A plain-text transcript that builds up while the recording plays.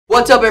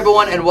What's up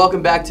everyone, and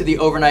welcome back to the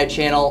Overnight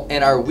channel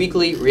and our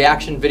weekly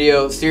reaction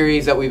video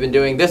series that we've been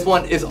doing. This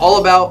one is all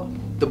about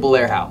the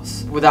Bellaire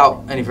House.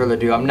 Without any further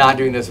ado, I'm not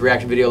doing this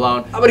reaction video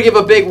alone. I'm gonna give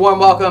a big warm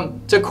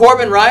welcome to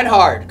Corbin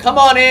Reinhardt. Come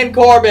on in,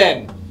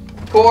 Corbin.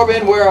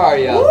 Corbin, where are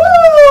you?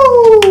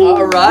 Woo!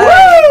 All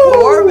right, Woo!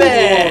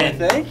 Corbin.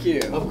 Thank you.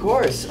 Of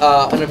course,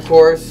 and of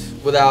course,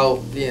 without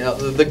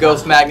the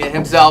ghost magnet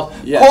himself,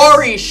 Yes.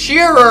 Corey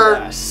Shearer.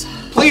 Yes.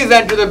 Please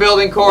enter the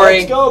building, Corey.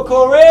 Let's go,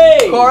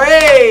 Corey.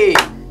 Corey.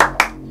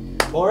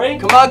 Corey.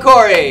 Come on,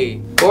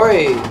 Corey.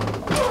 Corey.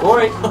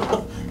 Corey.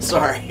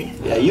 Sorry.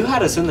 Yeah, you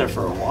had us in there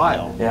for a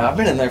while. Yeah, I've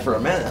been in there for a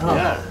minute, huh?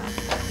 Yeah.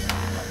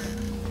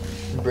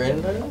 Is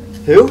Brandon not in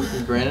there? Who?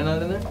 Is Brandon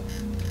not in there?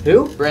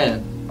 Who?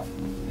 Brandon.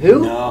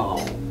 Who?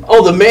 No.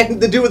 Oh, the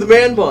dude with the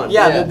man bun.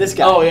 Yeah, this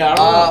guy. Oh yeah. I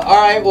don't know.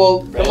 All right, well,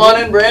 Brandon? come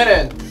on in,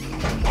 Brandon.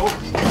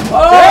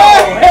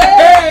 Oh,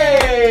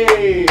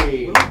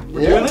 hey!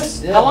 We're doing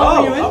this? Yeah. How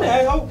long were you in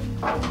there? Okay,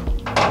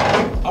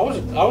 I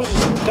was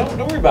just,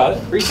 don't worry about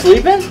it. Are you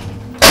sleeping?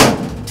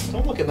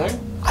 Don't look in there.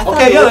 I thought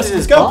Okay, you yeah, lived in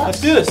let's his go. bus. Let's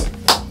do this.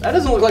 That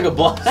doesn't look like a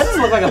bus. That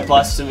doesn't look like a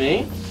bus to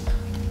me.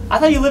 I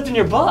thought you lived in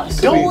your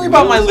bus. Don't worry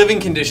about my living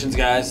conditions,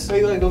 guys.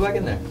 Hey, go back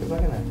in there. Go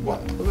back in there.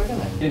 What? Go back in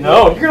there.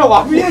 No, you're gonna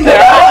lock me in there.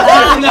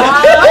 I'm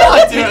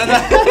not doing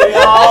that. We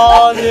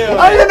all do.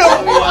 I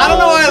don't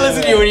know why I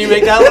listen to you when you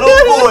make that little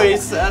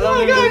voice. I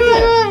don't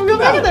Go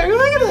back in there. Go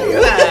back in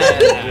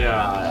there.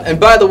 Yeah. And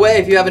by the way,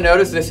 if you haven't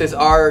noticed, this is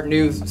our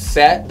new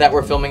set that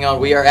we're filming on.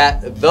 We are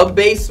at The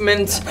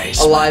Basement,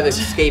 a live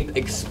escape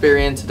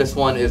experience. This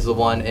one is the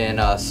one in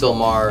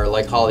Sylmar,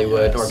 like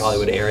Hollywood, North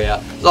Hollywood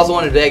area. There's also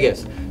one in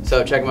Vegas,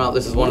 so check them out.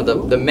 This is one of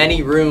the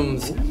many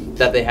rooms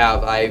that they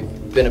have. I've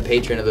been a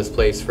patron of this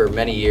place for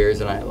many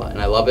years, and I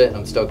love it. And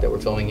I'm stoked that we're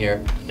filming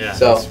here. Yeah,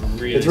 so it's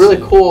really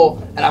sick.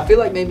 cool. And I feel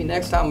like maybe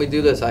next time we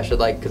do this, I should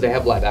because they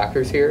have live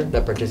actors here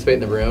that participate in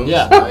the rooms.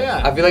 Yeah. Oh,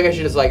 yeah. I feel like I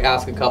should just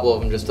ask a couple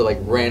of them just to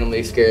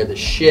randomly scare the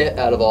shit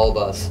out of all of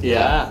us.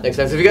 Yeah. Next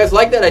time. So if you guys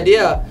like that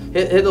idea,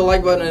 hit the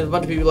like button. And if a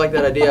bunch of people like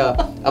that idea,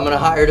 I'm gonna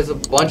hire just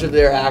a bunch of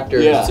their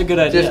actors. Yeah. That's a good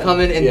idea. Just come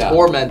in and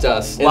torment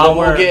us. And While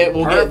then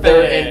we'll get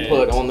their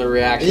input on the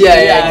reaction. Yeah,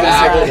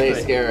 After exactly.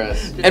 they scare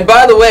us. And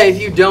by the way,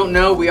 if you don't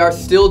know, we are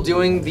still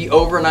doing the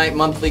overnight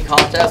monthly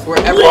contest where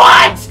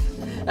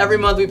every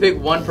month we pick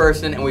one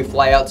person and we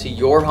fly out to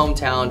your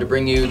hometown to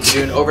bring you to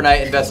do an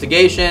overnight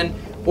investigation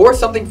or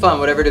something fun,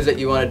 whatever it is that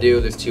you want to do.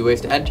 There's 2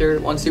 ways to enter.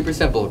 One's super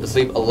simple. Just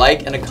leave a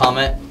like and a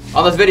comment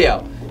on this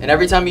video. And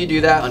every time you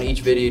do that, on each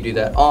video you do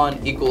that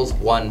on, equals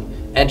 1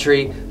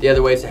 entry. The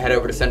other way is to head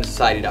over to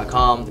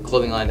centersociety.com, the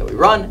clothing line that we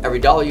run. Every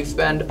dollar you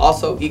spend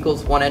also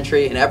equals 1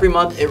 entry, and every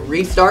month it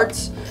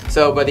restarts.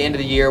 So by the end of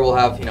the year, we'll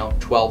have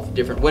 12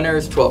 different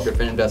winners, 12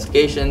 different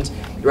investigations.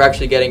 We're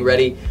actually getting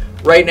ready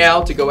right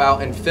now to go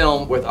out and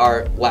film with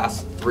our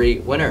last 3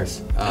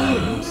 winners.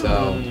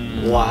 So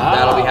Wow.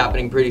 that'll be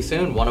happening pretty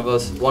soon. One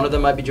of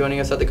them might be joining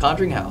us at the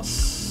Conjuring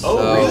House. Oh,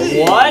 So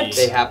really? What?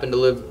 They happen to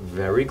live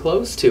very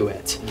close to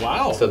it.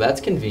 Wow. So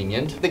that's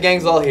convenient. The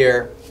gang's all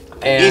here.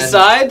 And East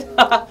side?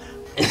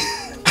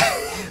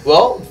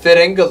 well,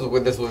 fitting, because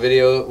with this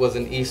video was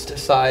an east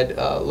side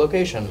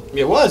location.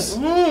 It was.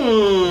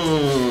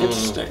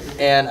 Interesting.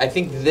 And I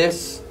think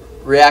this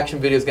reaction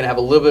video is going to have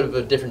a little bit of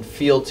a different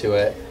feel to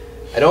it.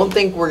 I don't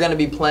think we're going to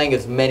be playing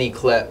as many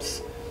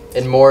clips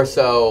and more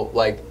so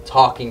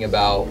talking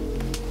about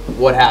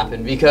what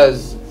happened,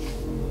 because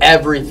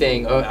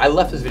everything, I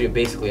left this video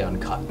basically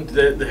uncut.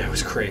 It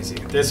was crazy.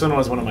 This one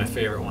was one of my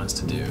favorite ones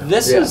to do.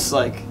 This Yeah.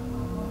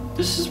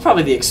 this is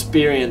probably the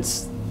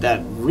experience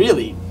that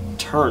really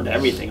turned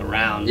everything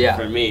around Yeah.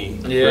 for me.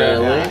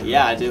 Yeah.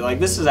 Yeah, I do.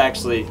 This is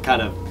actually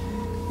kind of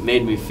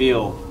made me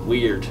feel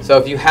weird. So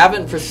if you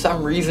haven't for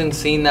some reason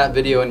seen that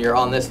video and you're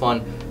on this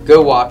one,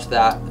 go watch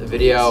that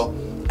video.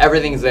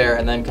 Everything's there,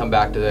 and then come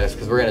back to this,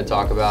 because we're going to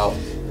talk about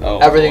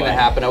everything that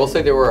happened. I will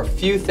say there were a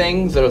few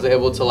things that I was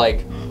able to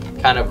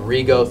kind of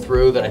re-go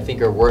through that I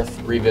think are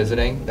worth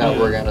revisiting that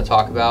we're going to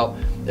talk about,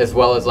 as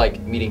well as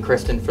meeting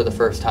Kristen for the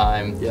first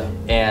time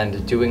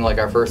and doing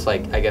our first I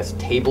guess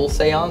table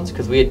seance,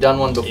 because we had done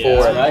one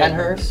before at right.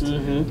 Penhurst,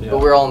 Mm-hmm. but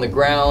we were all on the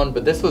ground.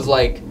 But this was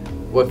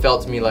what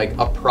felt to me like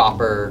a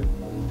proper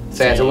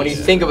seance. And when you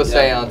think of a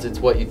seance, it's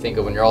what you think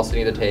of when you're all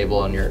sitting at the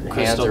table and your hands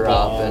Crystal are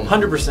ball. up. And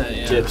 100%.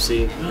 Yeah.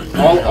 Gypsy.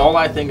 All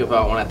I think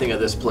about when I think of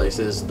this place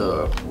is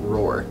the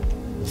roar.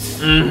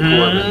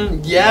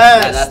 Mm-hmm.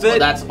 Yes.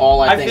 That's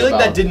all I think feel like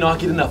about. that did not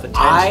get enough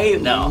attention. I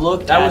No.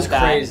 looked That at was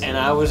crazy. and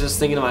I was just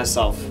thinking to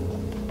myself,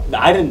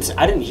 I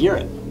didn't hear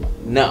it.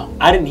 No.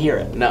 I didn't hear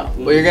it. No.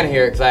 well, you're gonna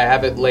hear it because I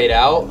have it laid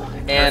out,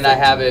 and I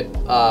have it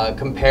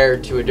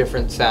compared to a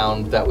different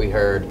sound that we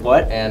heard.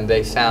 What? And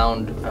they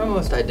sound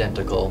almost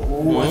identical.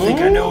 Ooh, I think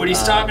I know what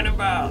he's talking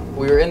about.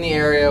 We were in the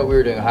area. We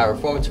were doing Ohio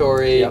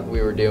Reformatory. Yep.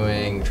 We were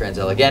doing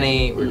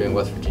Trans-Allegheny. We were doing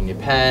West Virginia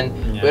Penn.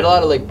 Yeah. We had a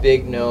lot of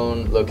big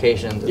known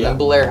locations. And Yeah. then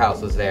Bellaire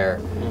House was there,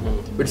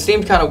 which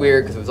seemed kind of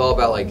weird because it was all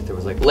about there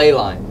was ley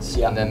lines,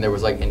 Yeah. and then there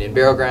was Indian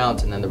burial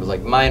grounds, and then there was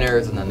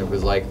miners, and then there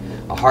was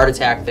a heart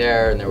attack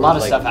there, and there was A lot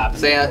of stuff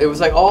happened. It was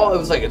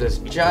this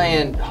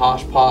giant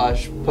hosh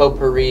posh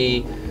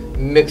potpourri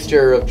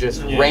mixture of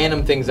just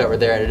random things that were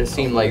there, and it just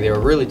seemed like they were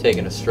really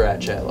taking a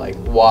stretch at like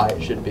why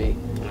it should be.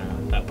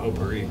 That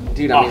potpourri.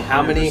 Dude, I mean,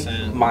 how many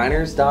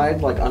miners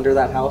died like under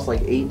that house?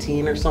 Like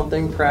 18 or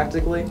something,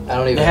 practically. I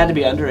don't even. They had to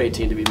be under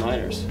 18 to be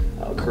minors.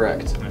 Oh,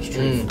 correct. That's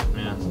true.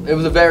 Yeah. It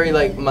was a very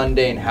like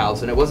mundane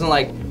house, and it wasn't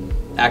like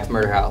Axe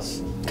Murder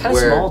House. Kind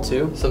of small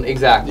too.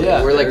 Exactly.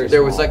 Yeah, where like very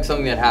there was small. like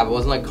something that happened. It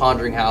wasn't like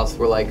Conjuring House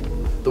where like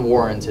the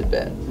Warrens had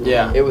been.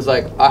 Yeah. It was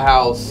like a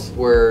house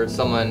where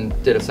someone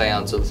did a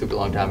seance a super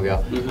long time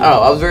ago. I don't know.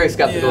 I was very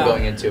skeptical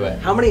going into it.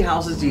 How many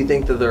houses do you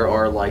think that there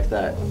are like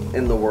that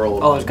in the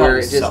world? Oh, there's gotta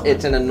where be it just some.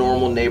 it's in a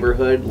normal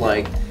neighborhood,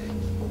 like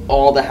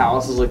all the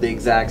houses look the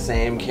exact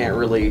same. Can't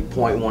really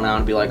point one out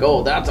and be like,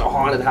 oh, that's a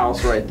haunted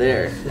house right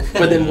there.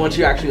 But then once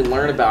you actually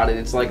learn about it,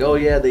 it's like, oh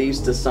yeah, they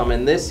used to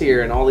summon this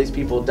here, and all these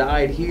people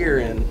died here,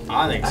 and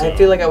I think so. I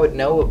feel like I would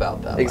know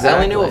about them. Exactly.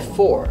 I only know of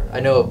 4. I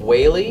know of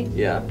Whaley,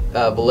 yeah,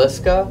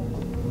 Belisca,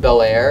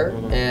 Bellaire,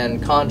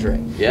 and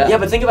Conjuring. yeah, Yeah,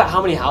 but think about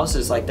how many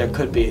houses like there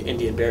could be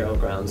Indian burial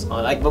grounds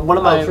on. Like, but one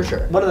of my for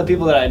sure. one of the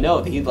people that I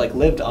know, he like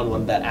lived on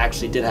one that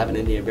actually did have an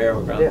Indian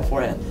burial ground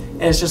beforehand,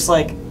 and it's just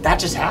like that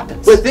just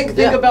happens. But think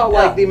Yeah, about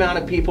like yeah. the amount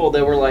of people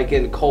that were like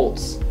in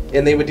cults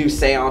and they would do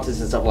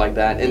seances and stuff like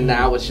that, and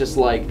now it's just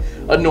like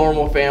a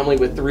normal family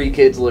with 3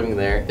 kids living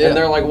there, Yeah. and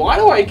they're like, why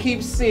do I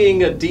keep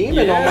seeing a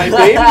demon on my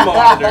baby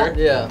monitor?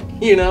 Yeah.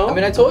 You know? I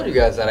mean, I told you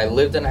guys that I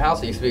lived in a house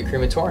that used to be a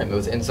crematorium. It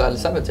was inside a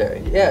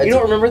cemetery. Yeah. you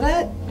don't remember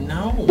that?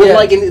 No. But Yeah.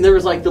 like, and there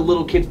was like the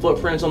little kid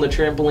footprints on the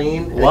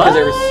trampoline because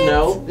there was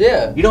snow.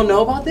 Yeah. You don't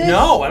know about this?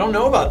 No, I don't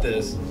know about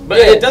this. But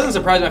Yeah. it doesn't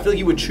surprise me. I feel like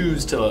you would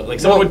choose to, like,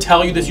 someone would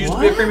tell you this used to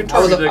be a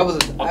crematorium.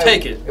 I'll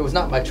take it. It was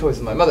not my choice. It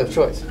was my mother's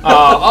choice.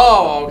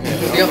 Oh, okay.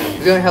 It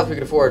was the only house we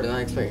could afford, and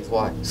I explained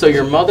why. So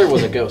your mother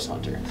was a ghost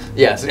hunter.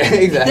 Yes,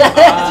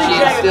 exactly.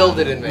 She instilled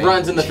it in me.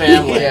 Runs in the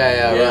family.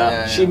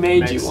 Yeah. she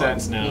made Makes you one.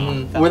 sense now.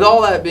 Mhm. With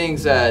all that being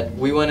said,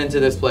 we went into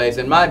this place,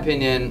 in my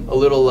opinion, a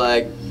little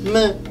like,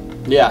 meh.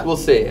 Yeah. We'll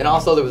see. And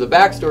also, there was a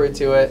backstory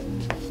to it,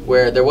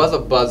 where there was a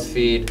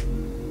BuzzFeed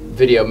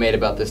video made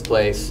about this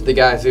place. The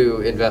guys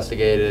who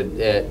investigated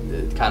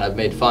it kind of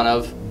made fun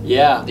of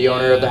Yeah. the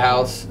owner of the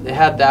house. They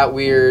had that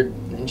weird,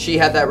 and she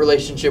had that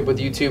relationship with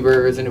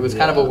YouTubers, and it was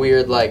kind of a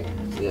weird like,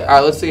 all right,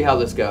 let's see how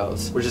this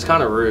goes. Which is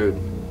kind of rude.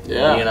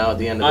 Yeah. You know, at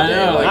the end of the I day.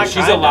 know, like, like she's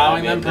kinda,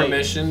 allowing I mean, them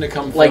permission to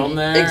come like, film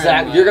there.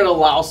 exactly. and, You're gonna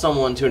allow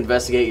someone to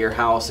investigate your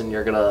house, and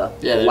you're gonna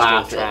they're just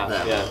laugh gonna at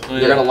them. trash, yeah.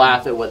 You're gonna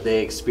laugh at what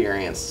they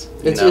experience.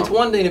 you It's know?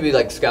 one thing to be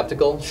like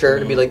skeptical, sure,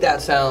 to be like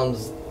that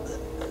sounds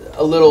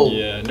a little.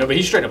 Yeah, no, but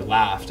he straight up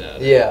laughed at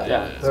it. Yeah.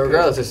 Yeah. But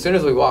regardless, as soon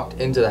as we walked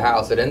into the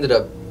house, it ended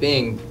up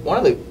being one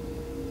of the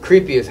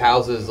creepiest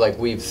houses like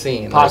we've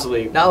seen. Like,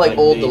 Possibly, not like like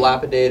old, the-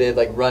 dilapidated,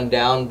 like run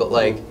down, but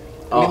like.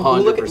 I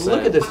mean, look at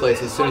 100%. this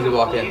place as soon as we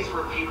walk in.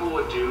 Where people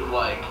would do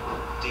like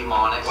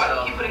demonic Why do you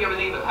stuff. keep putting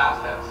everything in the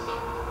past tense?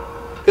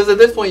 Because at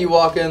this point you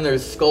walk in,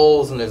 there's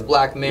skulls and there's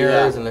black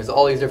mirrors and there's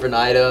all these different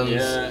items.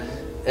 Yeah.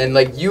 And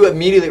like you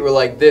immediately were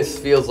like, this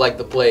feels like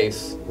the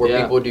place where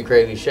Yeah. people would do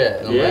crazy shit.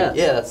 And I'm Yeah. like,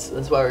 yeah, that's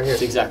why we're here.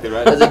 That's exactly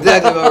right. That's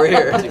exactly why we're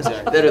here.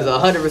 exactly That is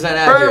 100%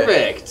 accurate.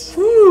 Perfect.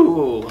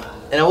 Woo.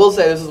 And I will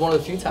say this is one of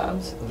the few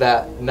times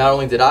that not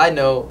only did I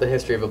know the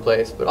history of a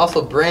place, but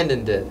also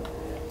Brandon did.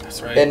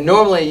 That's right. And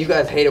normally you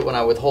guys hate it when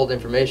I withhold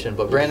information,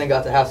 but Brandon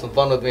got to have some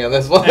fun with me on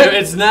this one.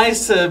 It's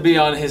nice to be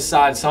on his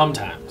side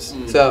sometimes.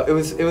 So it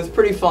was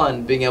pretty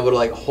fun being able to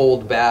like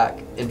hold back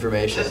Is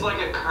information. this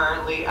like a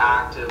currently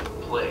active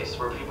place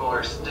where people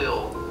are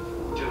still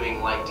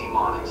doing like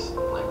demonics,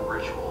 like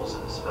rituals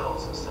and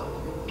spells and stuff?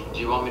 Do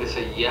you want me to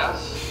say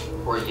yes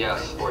or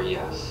yes or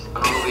yes?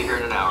 I'm gonna be here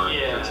in an hour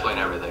to explain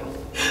everything.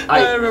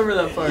 I remember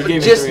that part. You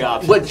gave me Just, 3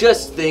 options. but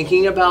just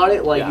thinking about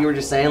it, like Yeah. you were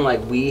just saying, like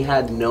we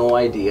had no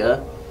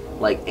idea,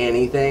 like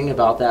anything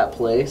about that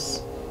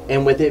place,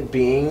 and with it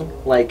being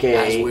like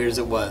As a weird as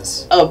it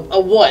was. a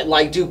what?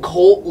 Like, do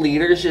cult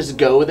leaders just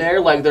go there?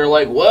 Like they're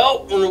like,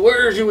 well,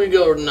 where should we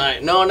go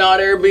tonight? No, not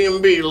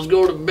Airbnb. Let's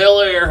go to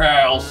Bellaire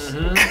House.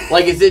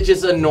 Like, is it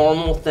just a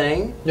normal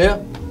thing? Yeah,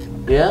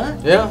 Yeah.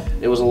 yeah,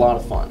 It was a lot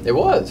of fun. it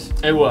was.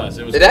 It was.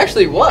 It was. It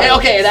actually was.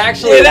 Okay, it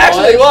actually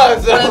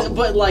was.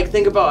 But like,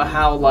 think about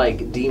how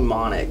like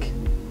demonic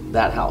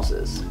that house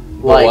is.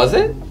 What Like, was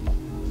it?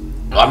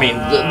 I mean,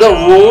 the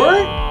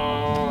roar.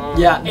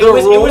 Yeah, it The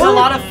was a roar?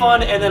 lot of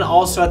fun, and then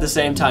also at the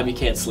same time you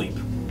can't sleep.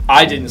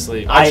 I didn't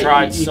sleep. I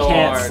tried you so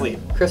can't hard. sleep.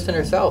 Kristen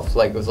herself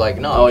was like,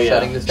 no, Oh, I'm yeah.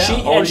 shutting this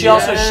down. She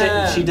also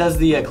yeah. she does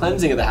the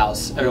cleansing of the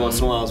house every once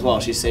in a while as well.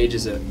 She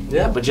sages it.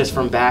 Yeah, but just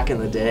from back in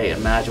the day,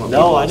 imagine what No,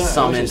 people I know what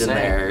summoned you're in saying.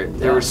 there.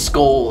 There Yeah. were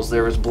skulls,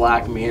 there was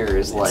black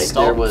mirrors, like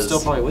there was still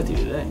probably with you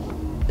today.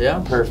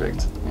 Yeah.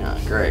 perfect. Yeah,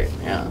 great.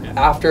 Yeah.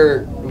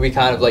 After we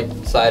kind of like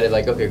decided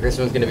like, okay,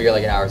 Kristen was gonna be here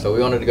like an hour, so we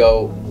wanted to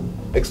go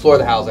explore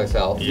the house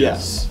ourselves.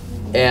 Yes.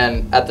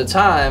 And at the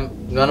time,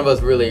 none of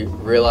us really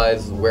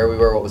realized where we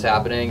were, what was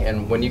happening.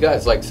 And when you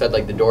guys like said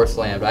like the door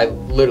slammed, I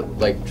literally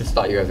like just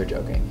thought you guys were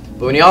joking.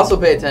 But when you also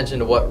pay attention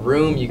to what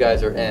room you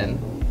guys are in,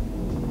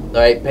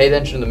 right? Pay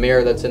attention to the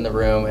mirror that's in the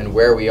room and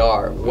where we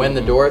are. When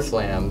the door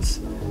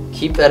slams,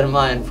 keep that in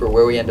mind for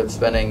where we end up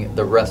spending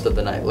the rest of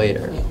the night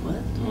later.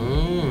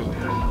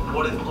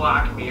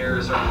 black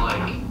mirrors are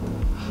like.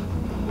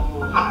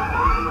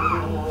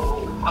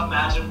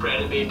 Imagine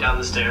Brandon being down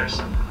the stairs.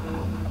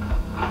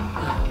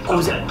 What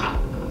was that?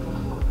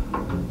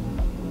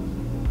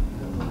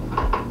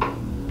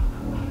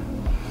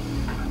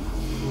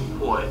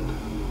 What?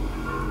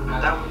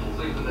 That was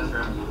sleep in this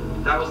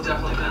room. That was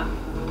definitely them.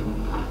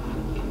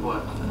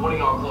 What? One of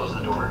y'all closed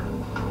the door.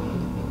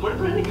 Where did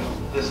Brandon go?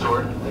 This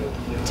door.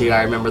 Dude,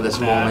 I remember this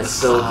moment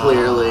so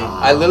clearly.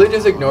 I literally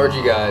just ignored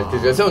you guys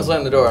because someone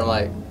slammed the door. And I'm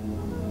like,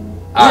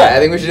 all right, I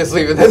think we should just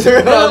leave in this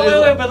room.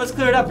 No, wait, but let's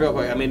clear it up real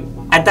quick. I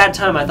mean, at that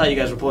time, I thought you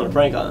guys were pulling a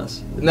prank on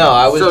us. No,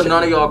 I was. So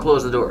none of y'all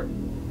closed the door.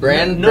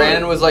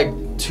 Brandon was like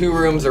 2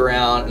 rooms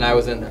around, and I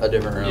was in a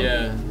different room.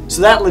 Yeah.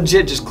 So that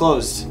legit just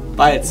closed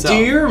by itself.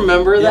 Do you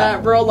remember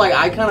that, bro? Like,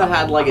 I kind of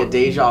had like a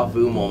deja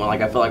vu moment.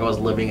 Like, I felt like I was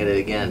living it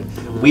again.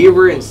 We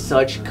were in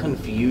such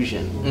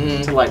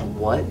confusion to like,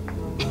 what?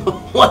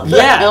 What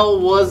the hell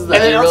was that?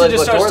 And then You also realize just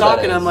what starts door that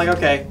talking. is. I'm like,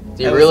 okay.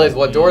 Do you realize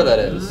what door that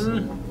is?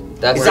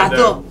 That's Is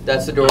that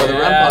that's the door where the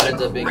REM pod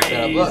ends up being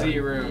set up. Crazy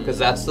room. Because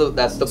that's the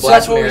black So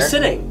that's where mirror. we're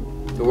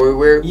sitting.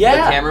 Where the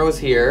Yeah. camera was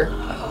here,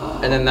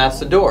 and then that's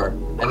the door.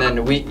 And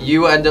then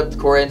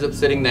Corey ends up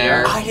sitting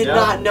there. I did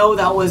not know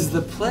that was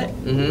the play.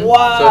 Mhm.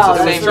 Wow. So it's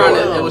the that's same really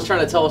door. cool. It was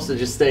trying to tell us to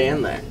just stay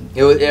in there.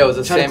 It was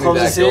the Trying to same close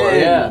exact us door. in.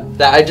 Yeah.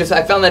 That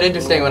I found that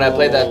interesting when I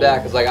played that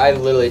back. Cause like I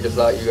literally just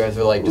thought you guys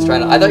were like just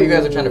trying to. I thought you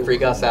guys were trying to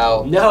freak us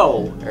out.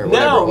 No. Or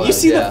whatever it was, You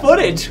see yeah. the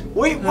footage.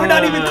 We're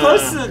not even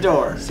close to the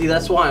door. See,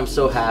 that's why I'm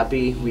so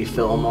happy we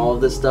film all of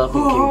this stuff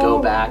and can go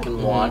back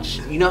and watch.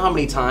 You know how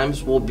many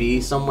times we'll be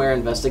somewhere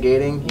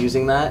investigating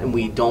using that and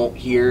we don't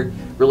hear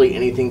really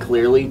anything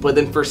clearly, but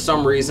then for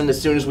some reason,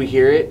 as soon as we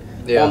hear it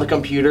on the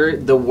computer,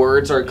 the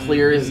words are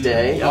clear as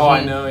day. Oh,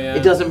 I know, yeah.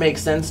 It doesn't make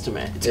sense to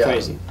me. It's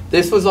crazy.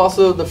 This was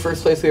also the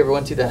first place we ever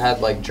went to that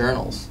had like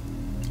journals.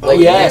 Like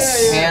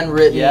yes.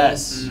 handwritten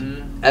Yes.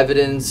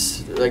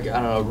 evidence, like I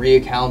don't know,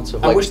 recounts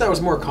of like. I wish that was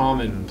more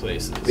common in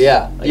places.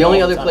 Yeah, Like, the only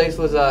all other the time. place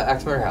was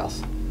Axe Murder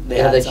House. They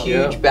They had a some.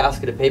 huge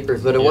basket of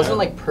papers, but it wasn't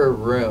like per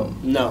room.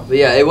 No. But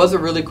yeah, it was a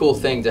really cool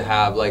thing to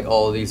have like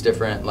all of these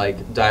different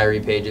like diary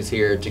pages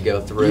here to go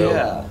through.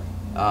 Yeah.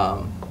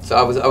 So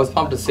I was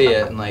pumped to see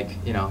it, and like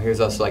here's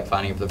us like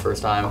finding it for the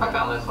first time. I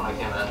found this when I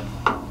came in.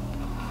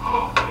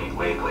 Oh,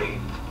 wait.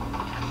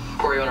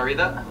 Corey, you want to read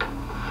that?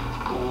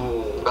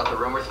 Ooh. About the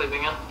room we're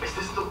sleeping in? Is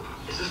this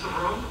the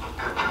room?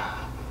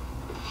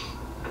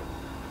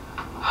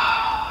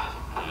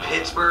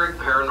 Pittsburgh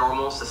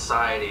Paranormal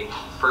Society.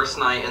 First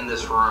night in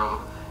this room.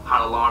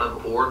 Had a lot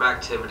of orb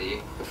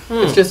activity.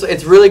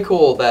 It's really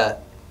cool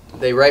that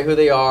they write who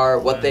they are,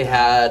 what they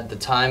had, the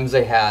times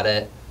they had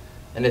it,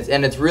 and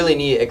it's really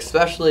neat.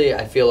 Especially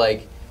I feel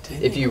like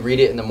if you read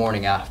it in the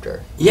morning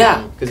after.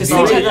 Yeah. Because if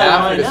you read it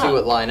after to see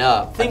what line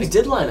up. Things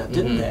did line up,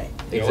 didn't they?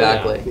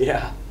 Exactly.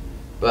 Yeah.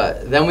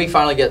 But then we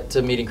finally get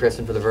to meeting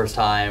Kristen for the first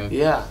time.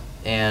 Yeah.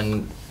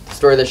 And the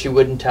story that she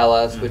wouldn't tell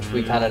us, which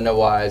we kind of know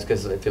why, is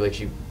because I feel like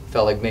she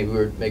felt like maybe we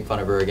would make fun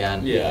of her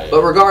again. Yeah.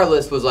 But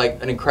regardless, was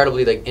like an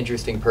incredibly like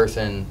interesting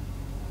person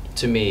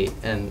to meet.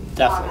 And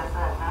Definitely.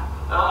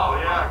 Oh,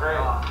 yeah,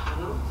 great.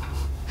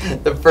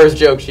 the first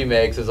joke she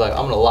makes is like,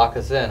 "I'm gonna lock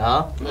us in,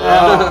 huh?"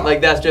 Like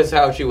that's just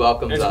how she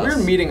welcomes It's us.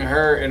 weird meeting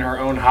her in her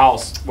own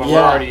house when we're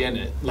Yeah. already in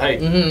it. Like,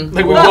 Mhm.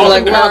 like we Well,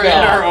 welcomed like, her in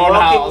welcome. her own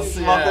house.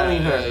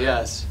 Welcoming Yeah. her,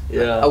 yes.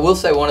 I will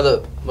say one of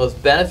the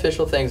most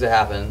beneficial things that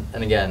happened,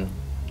 and again,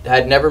 I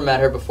had never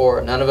met her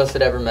before. None of us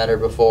had ever met her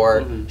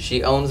before.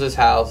 She owns this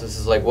house. This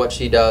is like what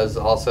she does.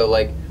 Also,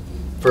 like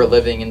for a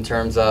living in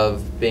terms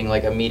of being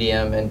like a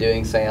medium and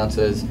doing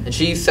seances. And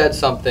she said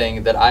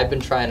something that I've been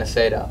trying to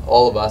say to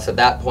all of us at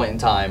that point in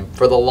time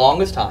for the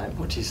longest time.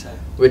 What'd she say?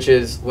 Which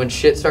is when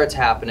shit starts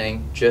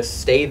happening,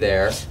 just stay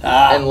there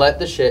and let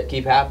the shit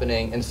keep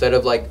happening instead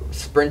of like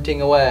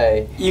sprinting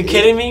away. You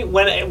kidding me?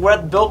 When we're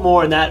at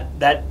Biltmore and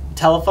that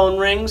telephone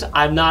rings,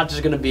 I'm not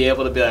just gonna be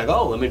able to be like,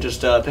 oh, let me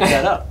just pick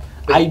that up.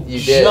 I you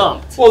did.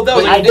 jumped. Well, that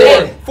was I like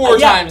did. four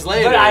times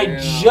later. But I you know.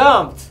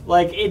 jumped.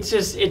 Like it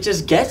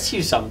just gets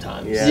you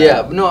sometimes.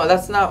 Yeah, but no,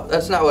 that's not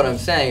what I'm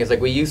saying. It's like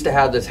we used to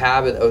have this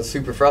habit that was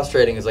super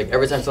frustrating. It's like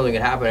every time something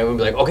would happen, everyone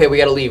would be like, "Okay, we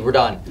gotta leave. We're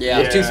done. Yeah.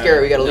 It's too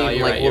scary. We gotta No, leave." I'm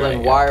you're like, right, well, you're then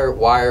right,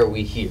 why are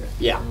we here?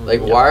 Yeah.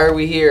 Like, why are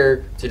we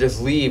here to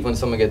just leave when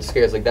someone gets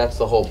scared? It's like that's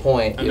the whole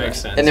point. That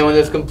makes sense. And then when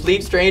this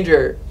complete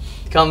stranger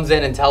comes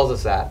in and tells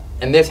us that,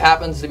 and this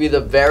happens to be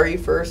the very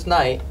first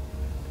night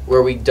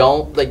where we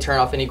don't like turn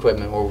off any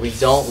equipment, where we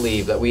don't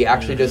leave, that we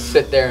actually just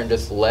sit there and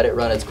just let it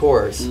run its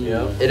course.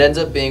 It ends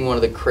up being one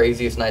of the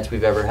craziest nights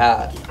we've ever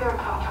had. They're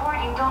come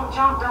toward you, don't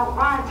jump, don't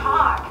run,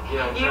 talk.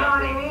 Yeah, You know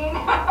what I mean?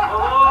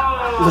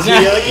 Look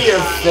at your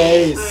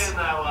face. Saying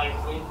that, like,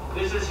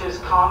 this is his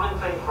common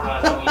thing for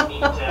us, and we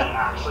need to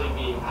actually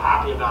be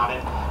happy about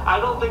it. I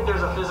don't think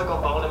there's a physical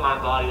bone in my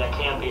body that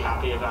can't be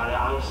happy about it.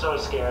 I'm so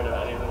scared of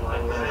anything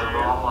like this. There's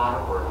a lot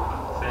of work.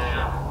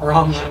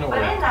 Wrong line of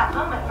But in work. that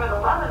moment, for the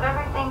love of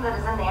everything that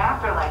is in the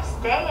afterlife,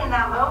 stay in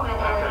that moment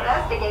and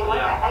investigate what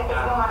the heck is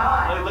going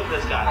on. Look at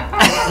this guy.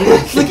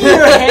 Look at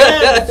your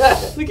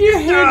hand. Look at your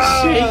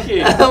hand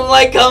shaking. I'm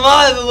like, come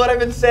on, this is what I've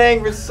been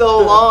saying for so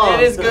long.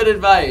 It is good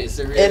advice.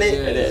 It really And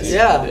it is.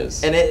 Yeah, It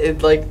is. and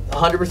it like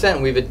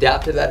 100%. We've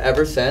adapted that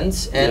ever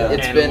since, and Yeah.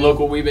 it's And been look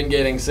what we've been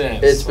getting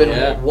since. it's been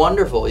Yeah.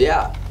 wonderful.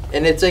 Yeah,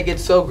 and it's like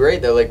it's so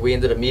great that like we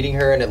ended up meeting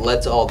her, and it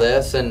led to all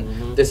this,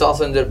 and this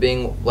also ended up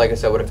being, like I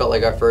said, what it felt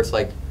like our first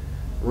like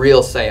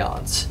real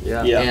seance.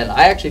 Yeah. Yeah. And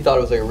I actually thought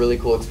it was like a really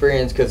cool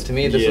experience because to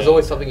me this was Yeah.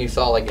 always something you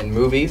saw like in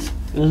movies,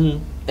 Mm-hmm.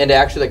 and to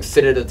actually like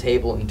sit at a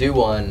table and do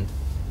one,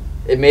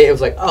 it was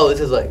like, oh, this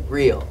is like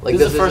real. Like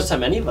This is the first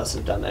time any of us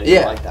have done anything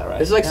yeah, like that, right?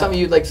 This is like Yeah. something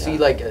you'd like see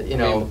like you I mean,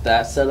 know with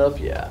that setup,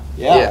 yeah.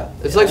 Yeah.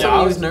 It's like Yeah, something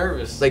I you was would,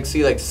 nervous. like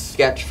see like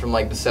sketch from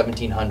like the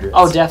 1700s.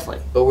 Oh,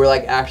 definitely. But we're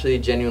like actually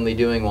genuinely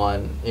doing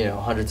one, you know,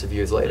 hundreds of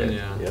years later.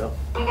 Yeah. Yeah.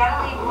 We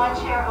gotta leave one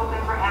chair open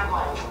for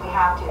ambulance. We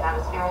have to. That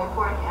is very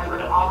important.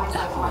 Everyone always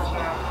leaves one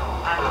chair open.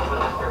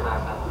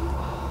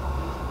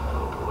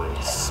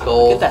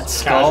 Skull. Look at that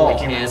skull.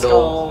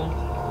 Candle.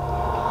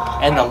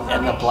 And the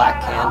So make black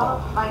sure that candle.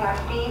 all, like our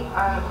feet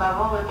are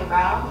level with the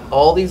ground.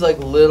 All these like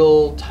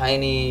little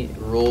tiny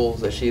rules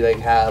that she like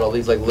had, all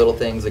these like little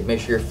things, like make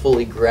sure you're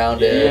fully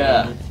grounded.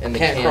 Yeah. And the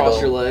Can't candle. cross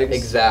your legs.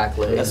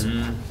 Exactly. That's-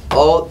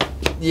 All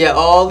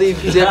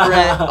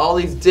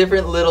these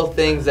different little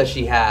things that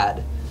she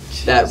had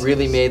that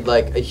really made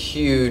like a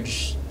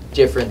huge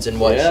difference in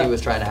what Yeah. she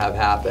was trying to have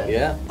happen.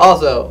 Yeah.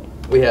 Also,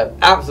 we have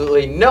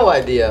absolutely no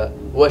idea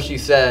what she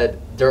said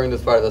during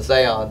this part of the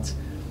seance.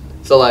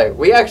 So like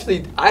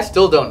I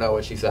still don't know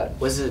what she said.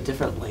 Was it a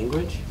different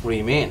language? What do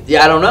you mean?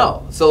 Yeah, I don't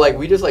know. So like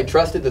we just like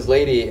trusted this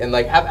lady and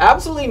like have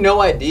absolutely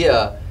no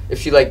idea if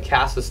she like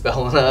cast a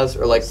spell on us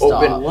or like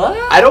Stop. opened. What?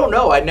 I don't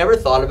know. I never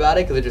thought about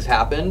it because it just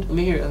happened. Let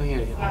me hear it. Let me hear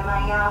it.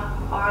 Yamaya,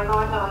 or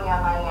Lord, oh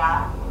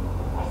Yamaya.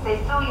 I say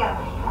so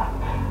Yamaya.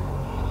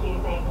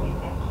 Thank you.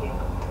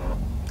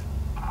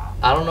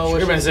 I don't know Should what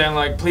have been she saying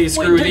like, please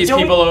Wait, screw don't- these don't-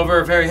 people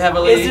over very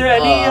heavily. Is there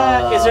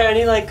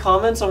any like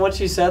comments on what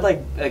she said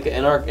like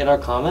in our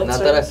comments?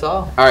 Not or- that I saw.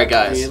 All right,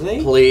 guys.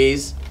 Really?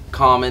 Please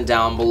comment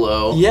down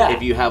below Yeah.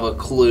 if you have a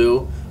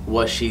clue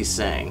what she's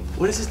saying.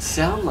 What does it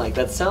sound like?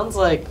 That sounds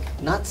like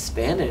not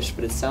Spanish,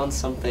 but it sounds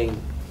something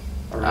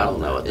around I don't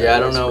know that. what that Yeah, I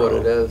don't is, know bro.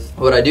 what it is.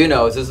 What I do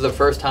know is this is the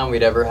first time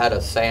we'd ever had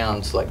a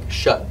seance like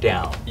shut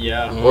down.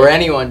 Yeah. Or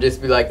anyone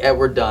just be like,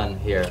 we're done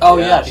here. Oh,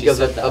 yeah, she because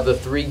said of, that. of the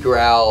three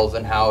growls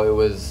and how it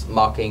was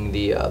mocking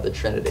the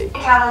Trinity.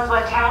 Tell us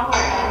what town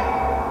we're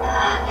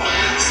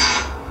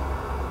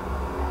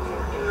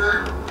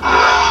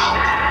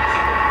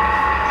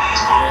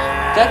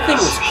That thing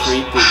was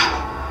creepy.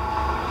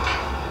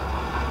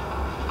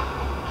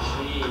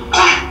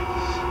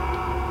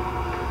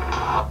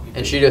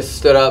 And she just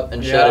stood up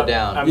and shut it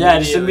down. Yeah,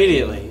 just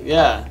immediately.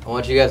 Yeah. I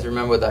want you guys to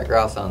remember what that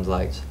growl sounds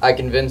like. I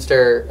convinced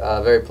her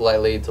very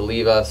politely to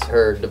leave us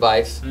her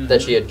device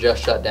that she had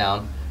just shut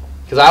down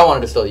because I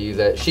wanted to still use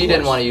it. She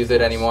didn't want to use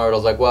it anymore. But I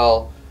was like,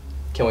 well,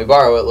 can we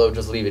borrow it? We'll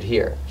just leave it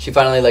here. She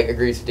finally like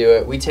agrees to do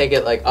it. We take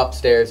it like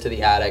upstairs to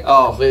the attic,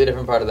 completely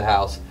different part of the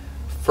house.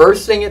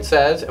 First thing it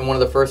says, and one of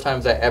the first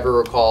times I ever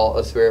recall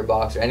a spirit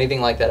box or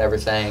anything like that ever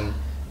saying,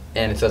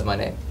 and it says my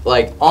name.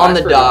 Like on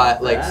the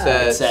dot, like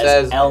It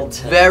says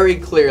ELTON. very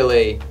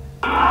clearly.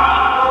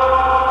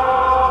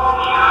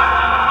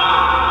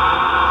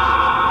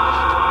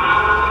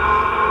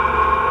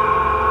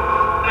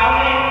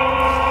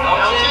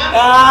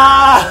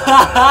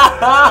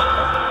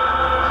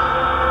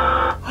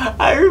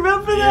 I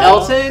remember that.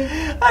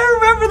 ELTON? I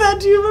remember that.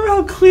 Do you remember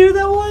how clear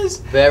that was?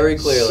 Very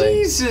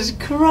clearly. Jesus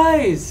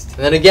Christ. And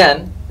then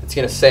again, it's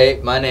going to say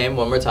my name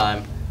one more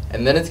time.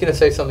 And then it's going to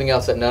say something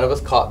else that none of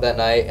us caught that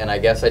night. And I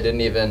guess I don't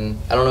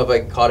know if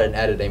I caught it in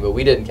editing, but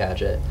we didn't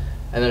catch it.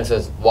 And then it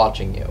says,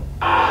 watching you.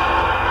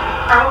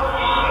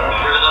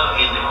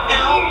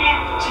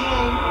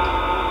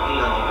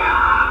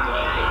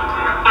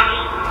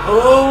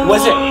 Oh.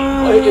 Was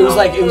it? It was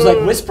like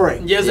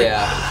whispering. Yeah.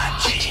 Yeah.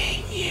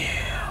 Watching you.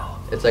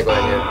 It's like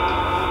right here.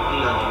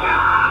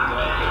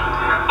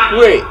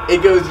 Wait,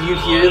 it goes, you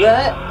hear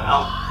that?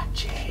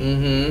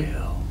 Mm-hmm.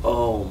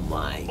 Oh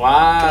my.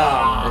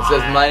 Wow. It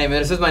says my name,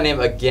 and it says my name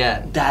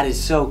again. That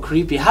is so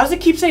creepy. How does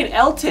it keep saying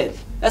ELTON?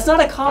 That's not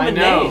a common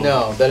I know. name.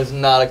 No, that is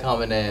not a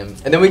common name.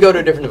 And then we go to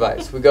a different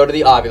device. We go to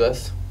the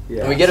Ovilus.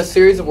 And we get a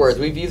series of words.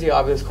 We've used the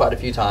Ovilus quite a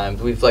few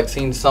times. We've like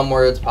seen some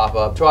words pop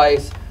up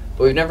twice,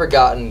 but we've never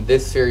gotten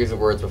this series of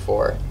words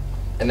before.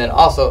 And then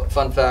also,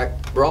 fun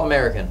fact, we're all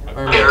American. We're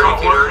It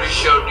American. already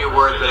showed new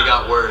words, but it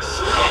got worse.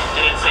 Did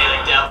it say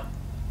like down?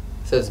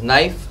 It says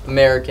knife,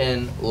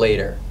 American,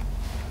 later.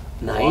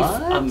 Knife,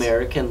 What?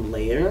 American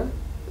later?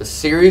 A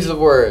series of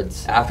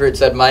words. After it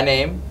said my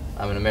name,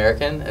 I'm an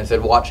American, and it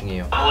said watching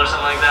you. Or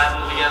something like that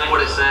in the beginning? What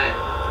did it say?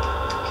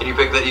 Can you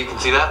pick that? You can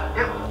see that?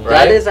 Right?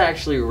 That is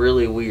actually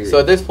really weird. So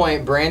at this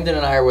point, Brandon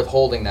and I are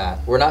withholding that.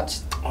 We're not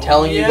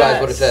telling you guys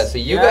what it yes. says. So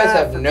you Yeah, guys I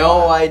have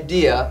no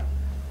idea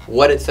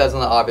what it says on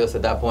the Oculus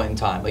at that point in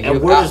time. Like,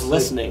 And we're just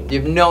listening.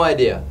 You have no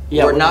idea.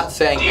 Yeah, we're not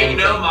saying Do you anything.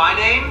 know my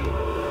name?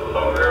 I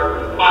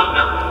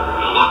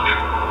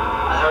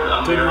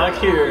heard Good luck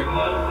here.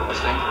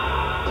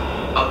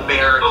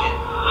 American.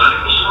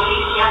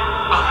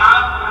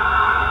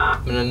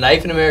 I'm gonna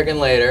knife an American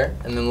later,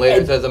 and then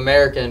later it says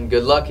American,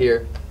 good luck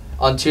here.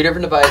 On 2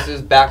 different devices,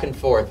 back and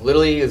forth.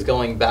 Literally is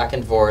going back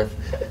and forth.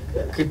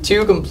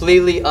 2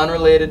 completely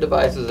unrelated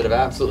devices that have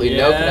absolutely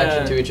no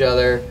connection to each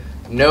other,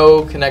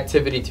 no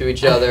connectivity to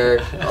each other.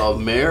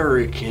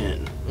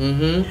 American.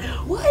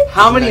 Mm-hmm. What?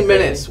 How many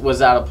minutes was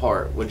that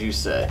apart, would you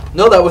say?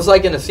 No, that was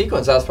like in a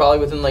sequence. That was probably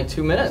within like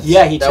 2 minutes.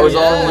 Yeah, he that was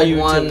all in you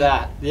like to one.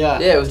 that. Yeah.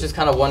 Yeah, it was just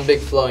kind of one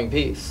big flowing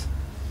piece.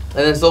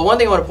 And then, so the one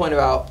thing I want to point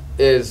out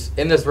is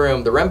in this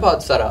room, the REM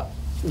pod's set up.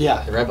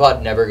 Yeah. The REM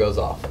pod never goes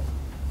off.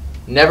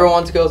 Never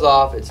once goes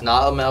off. It's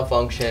not a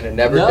malfunction. It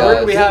never does. Where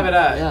do we have it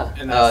at?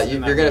 Yeah.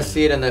 You're going to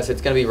see it in this.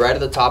 It's going to be right at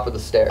the top of the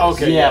stairs.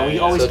 Okay. Yeah, we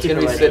always So it's keep it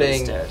gonna be right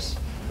sitting- downstairs.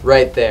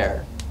 Right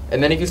there.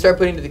 And then if you start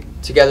putting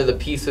together the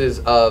pieces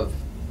of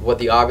what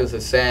the Oculus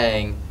is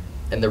saying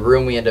and the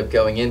room we end up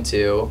going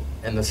into,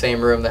 and the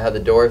same room that had the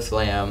door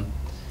slam,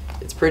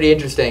 it's pretty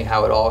interesting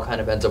how it all kind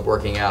of ends up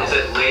working out. Is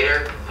it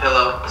later,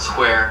 pillow,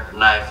 square,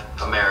 knife,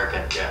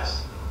 American?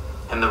 Yes.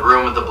 And the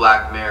room with the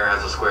black mirror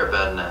has a square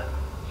bed in it.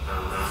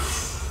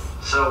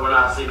 So we're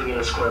not sleeping in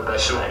a square bed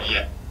tonight.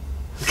 Yeah.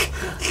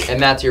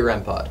 And that's your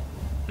REM pod.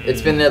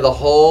 It's been there the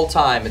whole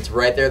time. It's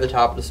right there at the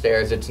top of the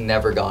stairs. It's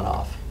never gone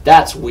off.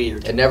 That's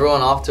weird. It never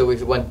went off till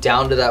we went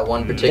down to that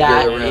one particular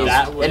That room.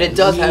 is And it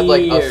does have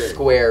like a weird.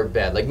 square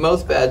bed. Like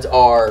most beds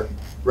are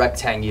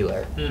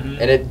rectangular.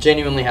 And it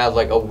genuinely has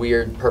like a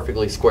weird,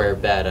 perfectly square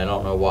bed. I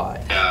don't know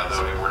why. Yeah,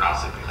 I mean, we're not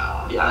sleeping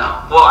down.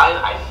 Yeah. Well,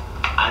 I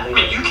think. I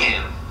mean, you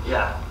can.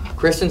 Yeah.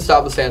 Kristen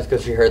stopped the sounds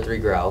because she heard 3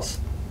 growls.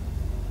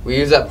 We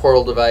used that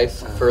portal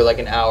device for like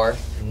an hour.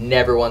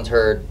 Never once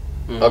heard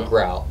a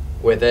growl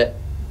with it.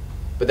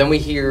 But then we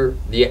hear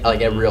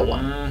like a real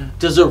one.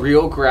 Does a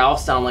real growl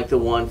sound like the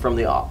one from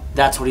the op?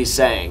 That's what he's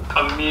saying.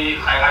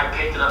 I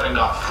picked it up and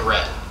got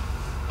Threat.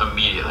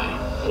 Immediately.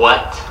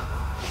 what?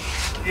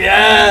 Immediately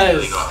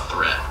Yes. got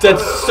threat.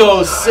 That's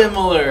so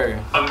similar.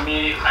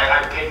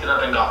 I picked it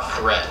up and got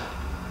Threat.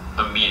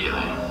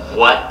 Immediately.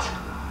 what?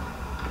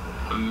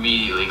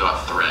 Immediately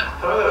got threat.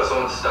 Tell me that was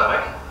someone's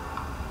stomach.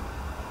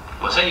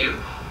 Was that you?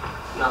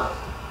 No.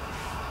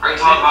 Are you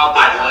talking about the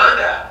I what? heard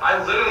that.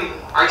 I literally.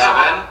 Are you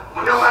talking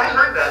about No, I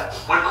heard that.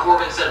 when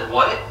Corbin said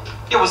what?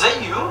 Yeah, was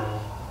that you? No,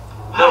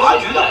 How I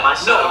did you did that No,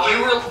 myself. you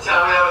were.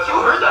 Tell me that was You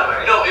heard that,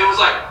 right? No, it was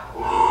like.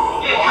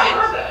 Yeah, you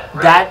heard that.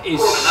 That is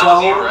Corbin, that so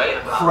was you, right?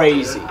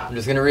 crazy. I'm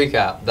just gonna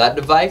recap. That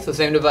device, the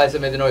same device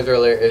that made the noise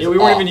earlier, is Yeah, we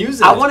weren't off. even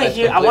using I it. want to That's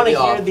hear. I want to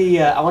completely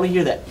hear off. the. I want to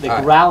hear the All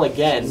right. growl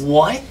again.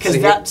 What? Because So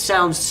here- that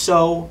sounds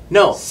so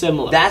No,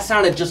 similar. That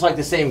sounded just like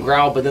the same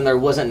growl, but then there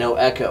wasn't no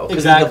echo.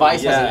 Because Exactly, the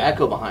device has an yeah.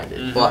 echo behind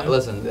it. Well,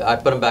 listen, I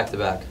put them back to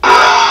back.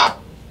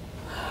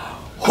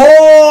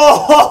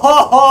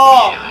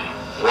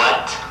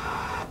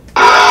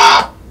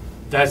 What?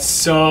 That's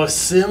so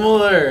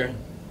similar.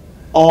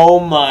 Oh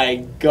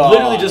my god!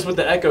 Literally just with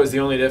the echo is the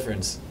only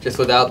difference. Just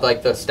without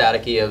like the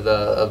staticky of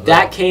the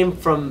that came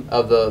from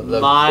the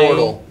my-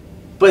 portal.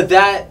 But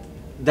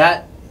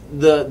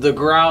the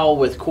growl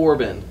with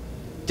Corbin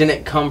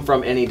didn't come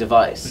from any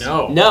device.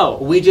 No. no.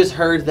 We just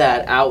heard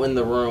that out in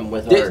the room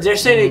with her. They're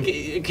saying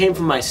it came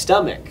from my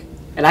stomach,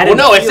 and I well, didn't.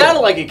 no, it feel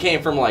sounded like it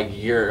came from like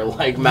your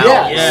mouth.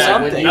 Yeah, Yeah,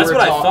 something. when you that's were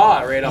what I talking.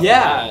 thought right off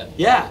Yeah, the bat.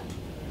 yeah.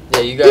 Yeah,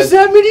 you Does guys.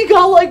 that mean he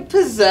got like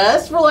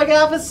possessed for like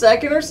half a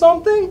second or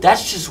something?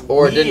 That's just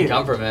Or it weird. didn't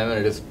come from him, and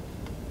it just.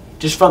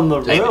 just from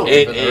the room.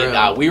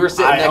 room. We were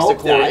sitting I next to hope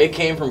Corbin. that- It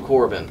came from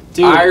Corbin.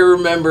 Dude. I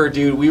remember,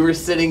 dude. We were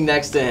sitting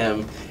next to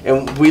him,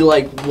 and we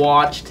like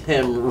watched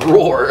him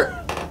roar.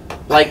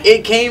 Like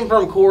it came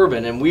from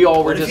Corbin, and we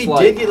all were What if just he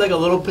like, did get like a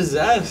little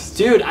possessed?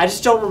 Dude, I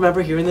just don't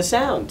remember hearing the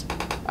sound.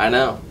 I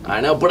know.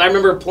 But I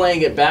remember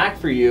playing it back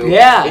for you.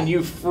 Yeah. And you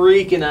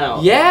freaking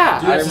out.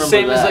 Yeah. Dude, I it's the remember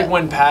same as that. like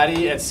when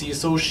Patty at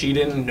Cecil, she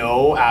didn't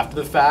know after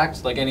the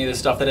fact, like any of the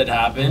stuff that had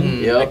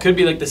happened. Yep. It could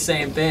be like the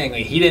same thing.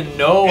 Like he didn't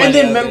know. And any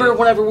then of remember it.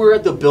 whenever we were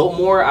at the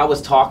Biltmore, I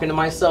was talking to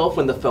myself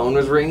when the phone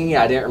was ringing.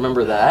 I didn't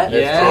remember that.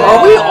 Yeah.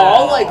 Are we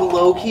all like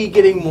low key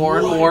getting more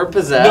and more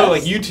possessed? No,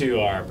 like you two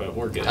are, but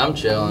we're good. I'm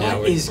chilling. Yeah,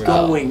 What we're- is we're-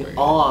 going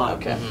on?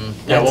 Okay.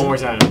 Yeah, one more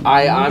time.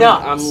 I'm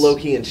Nuts. low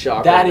key in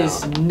shock. That right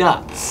is now.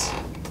 nuts.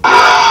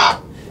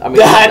 I mean,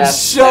 That's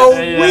so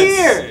that's-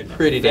 weird.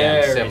 Pretty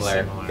damn Very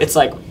similar. It's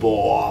like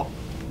bob,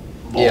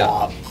 Yeah.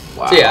 bob.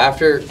 Wow. So yeah,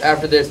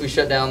 after this, we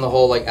shut down the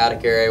whole like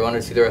attic area. We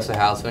wanted to see the rest of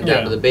the house. Went down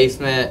Yeah. to the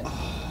basement,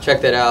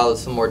 checked that out.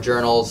 Some more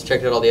journals.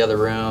 Checked out all the other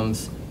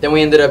rooms. Then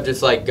we ended up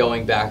just like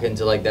going back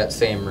into like that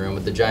same room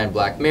with the giant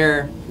black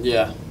mirror.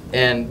 Yeah.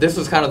 And this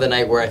was kind of the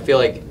night where I feel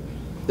like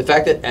the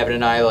fact that Evan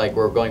and I like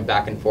were going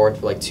back and forth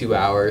for like 2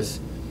 hours,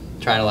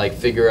 trying to like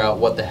figure out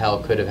what the hell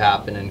could have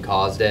happened and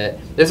caused it.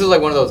 This was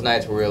like one of those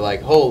nights where we were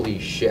like, holy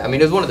shit. I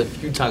mean, it was one of the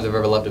few times I've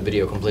ever left a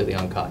video completely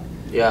uncut.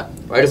 Yeah.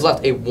 I just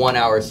left a 1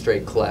 hour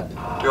straight clip.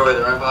 You're with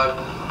the REM pod?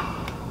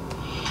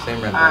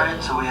 Same REM pod.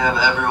 Alright, so we have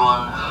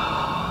everyone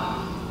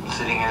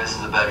sitting here. This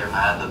is the bedroom.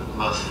 I had the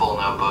most full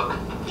notebook.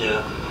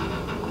 Yeah.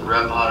 The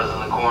REM pod is in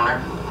the corner.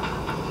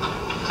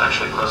 It's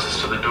actually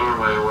closest to the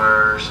doorway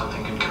where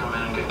something can come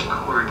in and get to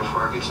Corey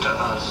before it gets to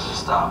us.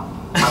 Stop.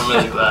 I'm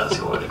really glad it's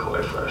going to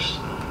Corey first.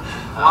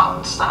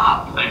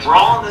 Stop. Thanks, We're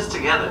all in this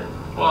together.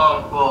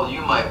 Well,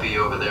 you might be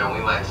over there, and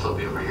we might still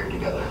be over here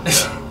together.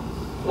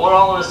 we're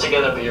all in this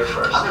together, but you're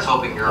first. I'm just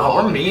hoping you're Oh,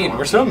 all. we're mean.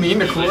 We're so mean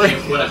to Corey.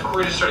 What if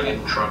Corey just started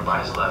getting drunk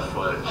by his left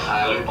foot?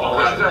 I would- All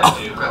you guys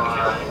do.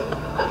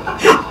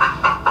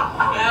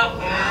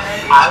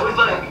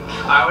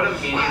 I would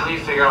immediately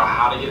figure out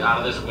how to get out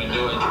of this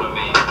window into a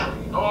main.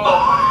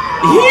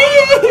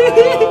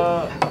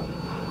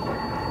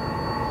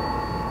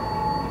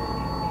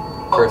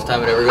 First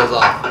time it ever goes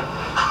off.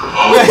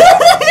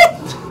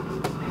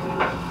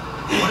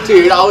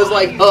 Dude, I was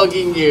like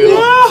hugging you.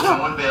 No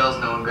one bails,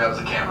 no one grabs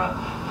the camera.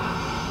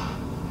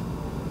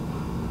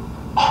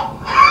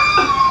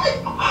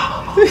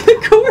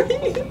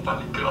 Corey. Oh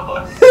my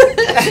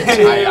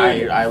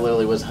god. I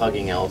literally was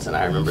hugging Elton.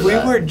 I remember We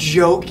that. were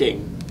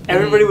joking.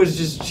 Everybody was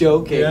just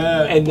joking,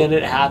 Yeah. and then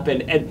it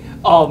happened. And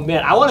oh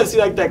man, I want to see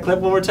like that clip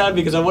one more time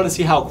because I want to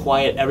see how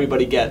quiet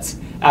everybody gets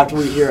after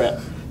we hear it.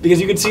 Because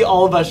you can see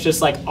all of us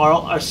just like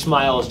our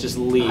smiles just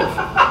leave.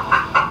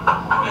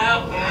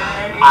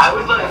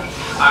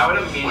 I would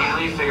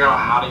immediately figure out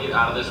how to get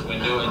out of this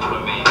window into a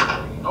main.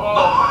 Oh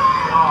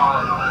my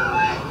god.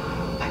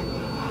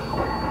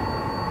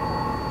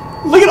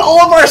 Look at all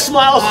of our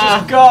smiles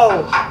just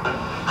go.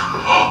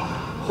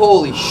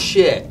 Holy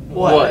shit.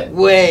 What?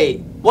 Wait.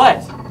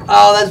 What?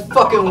 Oh, that's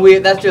fucking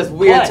weird. That's just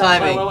weird What?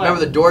 timing. What? Remember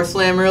the door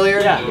slam earlier?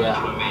 Yeah. Into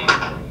a main.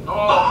 Oh my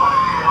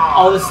god.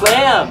 Oh, the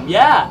slam.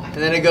 Yeah. And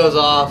then it goes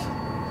off.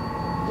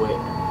 Wait.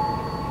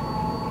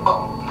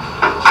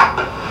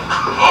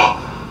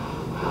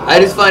 I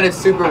just find it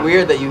super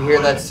weird that you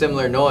hear that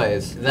similar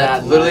noise.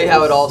 That's That literally night how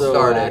it was all so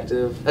started.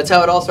 active. That's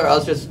how it all started. I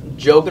was just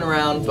joking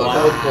around,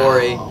 fucking with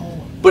Corey.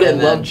 But I And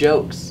then- love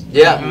jokes.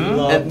 Yeah.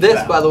 Love And this,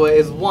 that. by the way,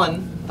 is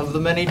one of the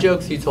many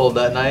jokes you told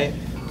that night.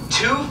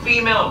 2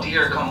 female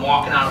deer come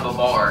walking out of a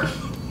bar,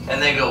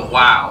 and they go,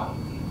 "Wow,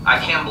 I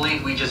can't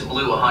believe we just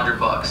blew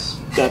 $100."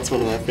 That's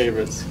one of my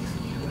favorites.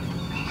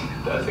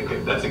 That's a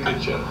good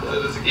joke.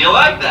 You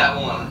like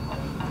that one?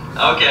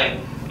 Okay,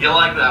 you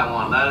like that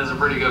one. That is a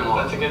pretty good one.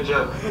 That's a good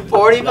joke.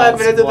 45 That's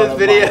minutes of one this of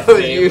video my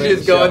is you favorite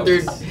just going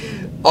jokes.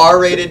 through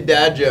R-rated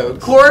dad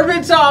jokes.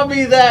 Corbin taught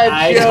me that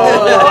I joke. told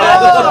him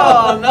that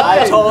Oh, joke. I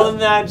nice. told him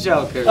that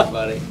joke,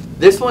 everybody.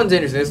 This one's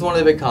interesting. This is one of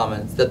the big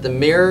comments, that the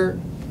mirror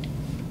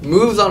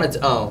moves on its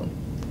own.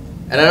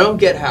 And I don't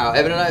get how.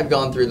 Evan and I have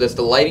gone through this.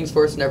 The lighting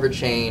source never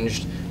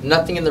changed.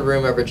 Nothing in the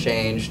room ever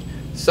changed.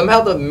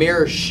 Somehow the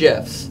mirror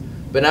shifts.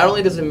 But not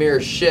only does the mirror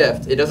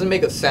shift, it doesn't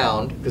make a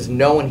sound because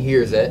no one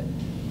hears it.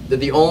 That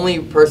the only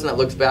person that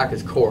looks back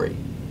is Corey.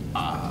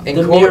 And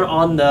The Corey, mirror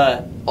on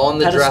the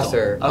pedestal,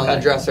 dresser. on the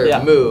Okay. dresser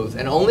Yeah. moves,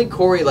 and only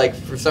Corey, like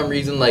for some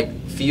reason, like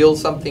feels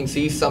something,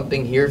 sees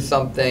something, hears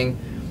something.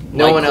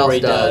 No Like one Corey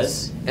else does.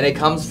 does. And it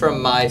comes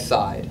from my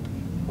side.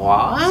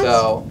 What?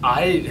 So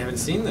I haven't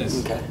seen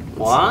this. Okay.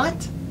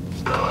 What?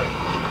 So like, you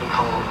can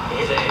call them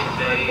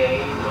they,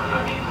 you know what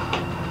I mean?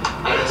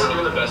 Yeah, we're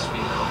doing the best we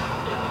know.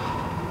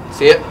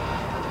 see it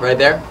right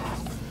there.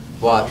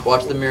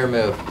 Watch the mirror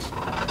move.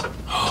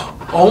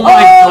 Oh my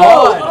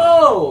god!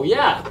 Oh,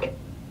 yeah.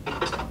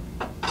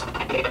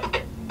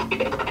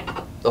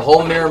 The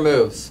whole mirror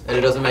moves, and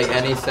it doesn't make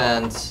any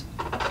sense.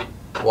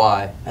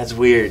 Why? That's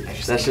weird.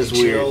 That's just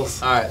weird.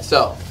 Chills. All right,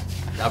 so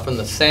now from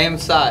the same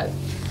side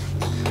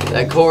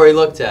that Corey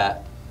looked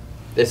at,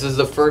 this is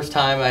the first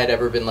time I had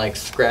ever been like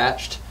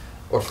scratched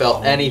or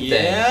felt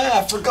anything. Yeah,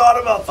 I forgot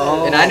about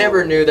that. And I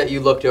never knew that you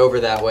looked over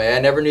that way. I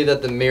never knew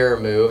that the mirror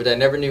moved. I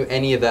never knew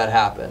any of that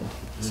happened.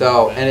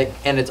 So,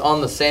 and it's on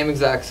the same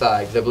exact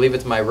side, because I believe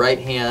it's my right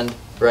hand,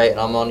 right,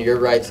 and I'm on your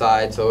right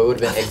side, so it would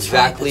have been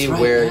exactly right,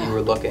 where yeah. you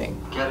were looking.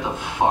 Get the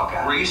fuck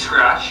out. Were you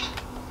scratched?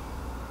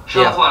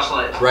 Show Yeah. the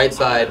flashlight. Right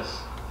side.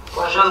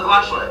 Show the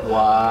flashlight.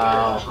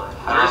 Wow.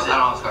 I don't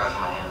have scars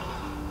on my hand.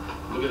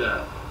 Look at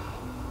that.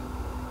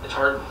 It's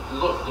hard.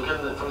 Look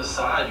at it from the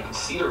side. You can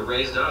see her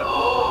raised up.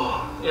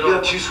 Oh, You you know-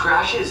 have 2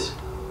 scratches.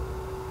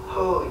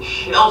 Holy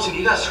shit. Elton,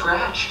 you got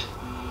scratched.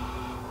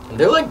 And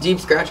they're like deep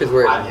scratches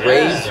where it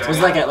raised, It was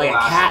like a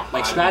cat,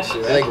 like scratched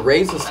you, it right? like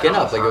raised the skin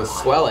up, like it was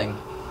swelling.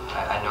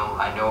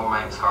 I know where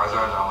my scars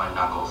are. They're on my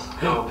knuckles.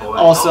 Oh boy.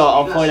 Also, Elton,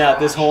 I'll you point got out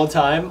this scratched. whole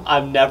time,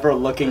 I'm never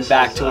looking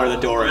back to where the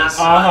door is.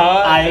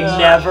 Uh-huh. I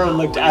never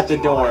looked at the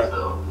door.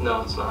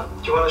 No, it's not.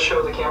 Do you want to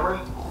show the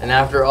camera? And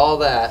after all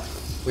that,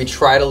 we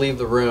try to leave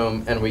the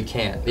room and we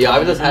can't. The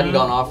Ivadas hadn't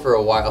gone off for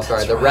a while.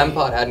 Sorry, the REM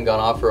pod hadn't gone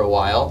off for a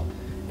while,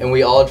 and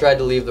we all tried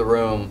to leave the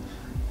room,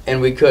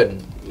 and we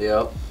couldn't.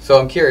 Yep. So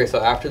I'm curious.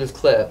 So after this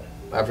clip,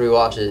 after we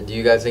watch it, do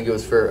you guys think it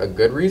was for a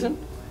good reason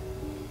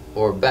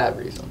or a bad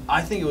reason?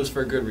 I think it was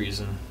for a good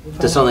reason.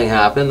 Did something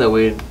happen that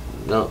we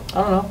don't?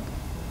 I don't know.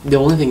 The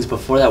only things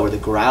before that were the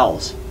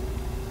growls.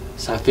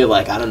 So I feel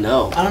like, I don't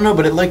know. I don't know,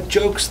 but it liked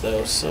jokes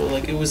though, so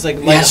like it was like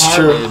That's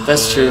true. lighthearted,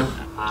 That's but- true.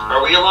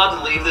 Are we allowed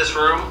to leave this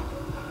room?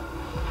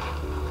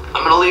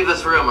 I'm gonna leave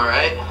this room,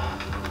 alright?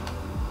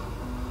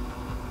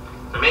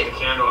 I made the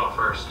candle out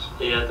first.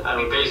 Yeah, I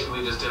We mean,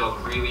 basically just did a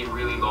really,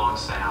 really long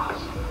seance.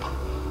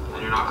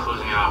 And you're not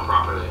closing it out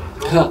properly.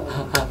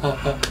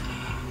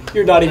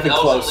 You're not Can even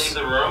Nelson close. leave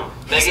the room?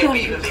 Make it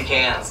beep if he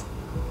can.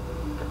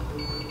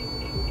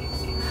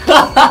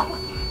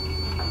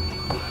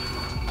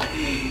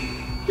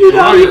 You're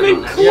not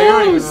even close. Yeah, you're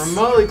not even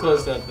remotely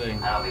close to that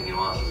thing. I don't think he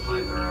wants us to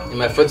leave the room. And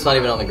my foot's not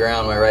even on the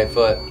ground, my right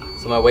foot.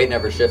 So my weight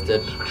never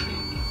shifted.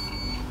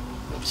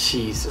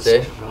 Jesus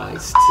See?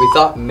 Christ. We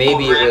thought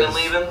maybe it Brandon was.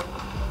 leaving?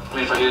 I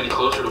mean, if I get any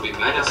closer, it'll be me.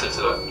 I just sit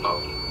to it. Oh.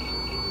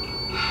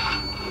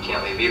 You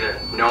can't leave either.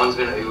 No one's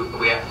been.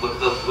 We have, look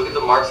at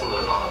the marks on the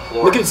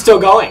floor. Look, it's still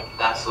going.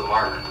 That's the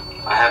mark.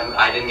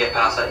 I didn't get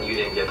past that, and you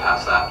didn't get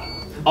past that.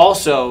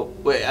 Also,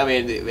 I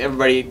mean,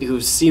 everybody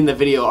who's seen the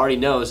video already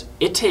knows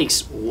it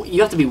takes.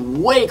 You have to be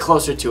way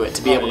closer to it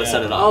to be able to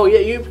set it off. Oh yeah,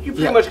 you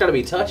pretty much got to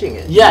be touching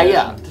it.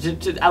 Yeah.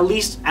 To at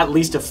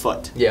least a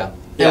foot. Yeah.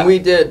 Yeah. And we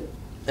did.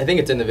 I think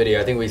it's in the video.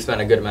 I think we spent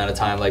a good amount of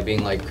time like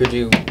being like, could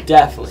you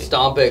Definitely.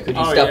 stomp it? Could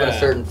you Oh, step on yeah. a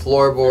certain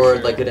floorboard?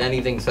 Sure. Like, could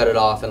anything set it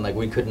off? And like,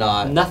 we could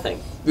not.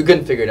 Nothing. We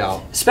couldn't figure it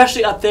out.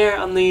 Especially up there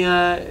on the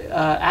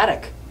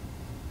attic.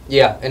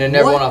 Yeah, and it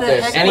never What went off the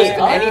there. heck Any was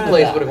up with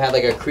place that? would have had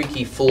like a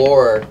creaky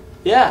floor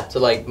Yeah. to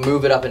like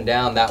move it up and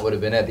down. That would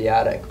have been at the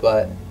attic,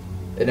 but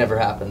it never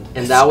happened.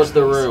 And that was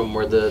the room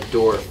where the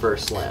door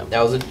first slammed.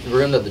 That was the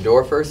room that the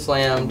door first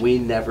slammed, We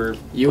never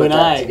You put and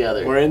that I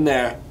together. were in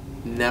there.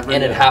 Never.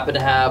 and it knew. happened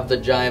to have the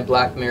giant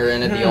black mirror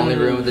in it. The only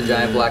room with the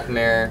giant black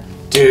mirror.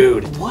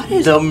 Dude, what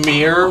is the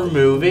mirror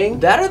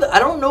moving. That or I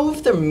don't know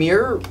if the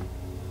mirror.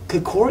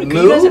 Could Corey? Could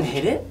you guys have moved?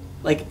 hit it?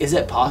 Like, is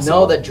it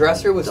possible? No, the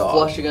dresser was Dog.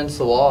 flush against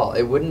the wall.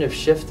 It wouldn't have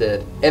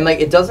shifted, and like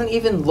it doesn't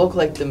even look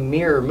like the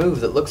mirror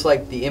moves. It looks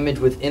like the image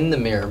within the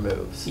mirror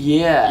moves.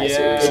 Yeah. I see what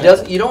you're Yeah. It saying.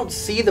 doesn't. You don't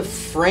see the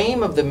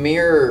frame of the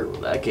mirror.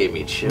 That gave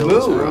me chills,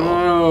 Move. bro.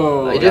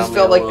 Oh. It got just me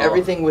felt a like little-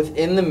 everything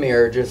within the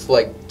mirror just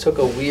like took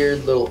a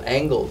weird little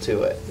angle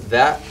to it.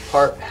 That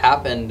part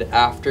happened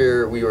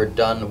after we were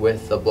done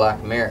with the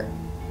black mirror,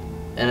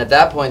 and at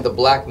that point, the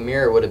black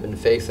mirror would have been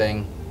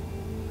facing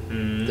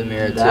the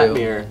mirror That too.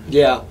 mirror.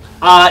 Yeah.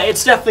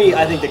 It's definitely,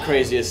 I think, the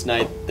craziest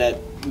night that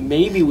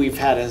maybe we've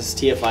had as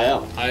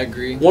TFIO. I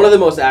agree. One of the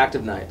most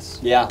active nights.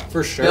 Yeah.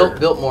 For sure.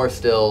 Built more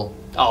still,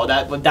 Oh,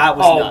 that was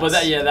Oh, nuts. but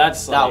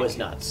that's that like, was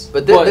nuts.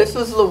 but But- this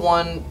was the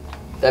one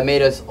that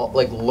made us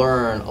like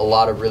learn a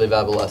lot of really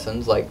valuable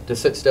lessons, like to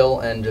sit still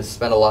and just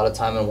spend a lot of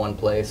time in one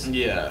place.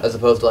 Yeah. As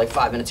opposed to like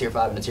 5 minutes here,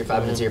 5 minutes here,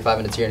 5 minutes here, 5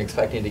 minutes here, and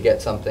expecting to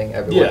get something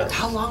everywhere.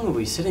 How long were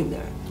we sitting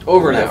there?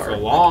 Over an We were there for a hour.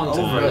 long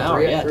Over time. an hour.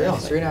 Three, yeah, three,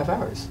 definitely. 3.5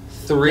 hours.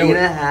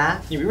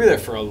 3.5. Yeah, we were there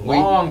for a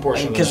long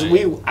portion of the Because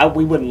night.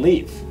 we wouldn't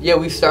leave. Yeah,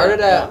 we started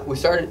Yeah. we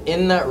started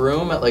in that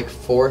room at like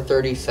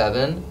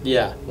 4:37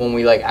 Yeah. when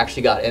we like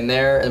actually got in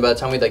there, and by the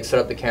time we like set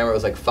up the camera, it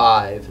was like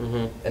 5,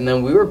 Mhm. and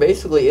then we were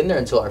basically in there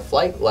until our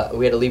flight.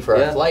 We had to leave for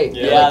Yeah. our flight.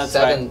 Yeah. at, Yeah, like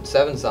that's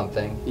seven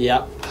something.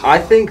 Yeah. I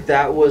think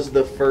that was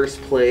the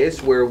first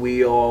place where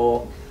we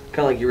all,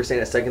 kind of like you were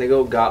saying a second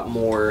ago, got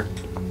more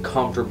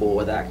comfortable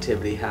with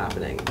activity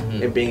happening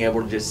Mhm. and being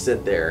able to just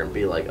sit there and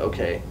be like,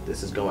 okay,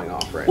 this is going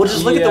off right Well, now.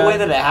 just look at the Yeah. way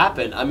that it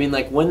happened. I mean,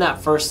 like, when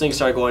that first thing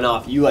started going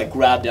off, you, like,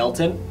 grabbed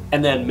Elton,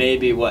 and then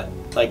maybe,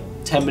 like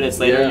 10 minutes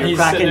later, Yeah. you're He's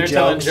cracking sitting there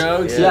telling jokes.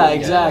 jokes. Yeah, Yeah.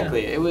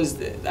 exactly. It was,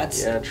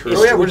 that's... Yeah, true.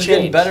 it's- Oh yeah, we're we just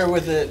getting changed. better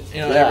with it,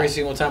 you know, Yeah. every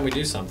single time we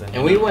do something.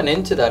 And we went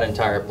into that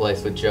entire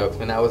place with jokes. I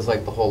mean, that was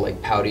like the whole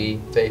like pouty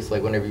face,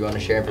 like whenever you want to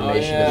share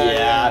information, yeah. just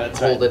Yeah, that's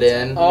hold right. it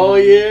in. Oh,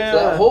 yeah. So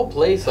that whole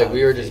place, like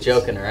we were just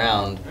joking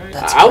around.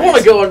 That's I want to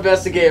crazy. go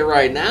investigate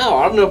right now.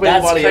 I don't know if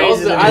That's anybody crazy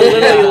else. to I me.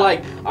 literally Yeah.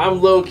 like.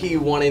 I'm low key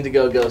wanting to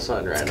go ghost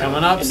hunt right now.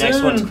 Coming up And soon.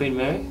 next one's Queen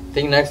Mary? I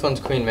think next one's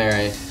Queen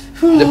Mary.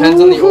 Depends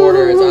on the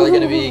order. It's either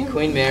going to be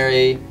Queen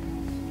Mary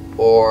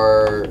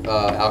or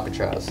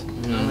Alcatraz.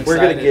 I'm We're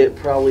gonna excited. get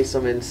probably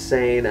some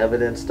insane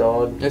evidence,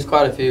 dog. There's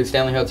quite a few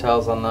Stanley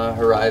Hotels on the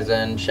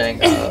horizon.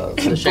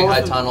 The Shanghai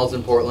Both- tunnels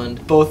in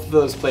Portland. Both of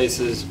those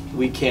places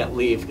we can't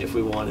leave if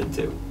we wanted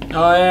to.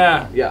 Oh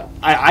yeah. Yeah.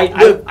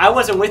 I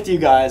wasn't with you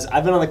guys.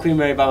 I've been on the Queen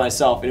Mary by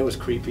myself, and it was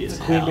creepy as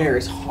Queen hell. Mary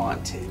is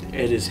haunted.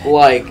 It is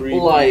Like creepy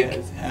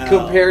as hell.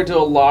 compared to a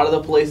lot of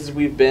the places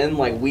we've been,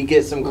 like we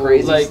get some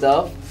crazy Like-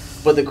 stuff,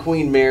 but the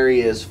Queen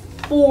Mary is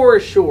for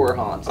sure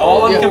haunted.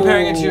 All I'm Yeah.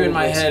 comparing it to in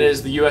my That's head creepy.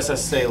 is the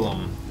USS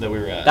Salem that we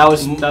were at. That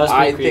was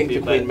I pretty think creepy,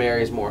 the Queen but-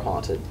 Mary is more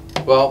haunted.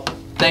 Well,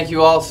 thank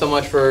you all so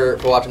much for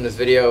watching this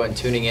video and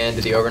tuning in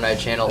to the Overnight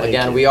channel. Thank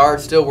Again, you. we are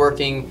still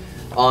working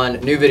on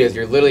new videos.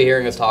 You're literally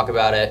hearing us talk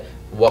about it,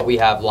 what we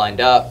have lined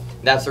up.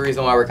 That's the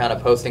reason why we're kind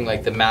of posting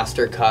like the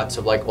master cuts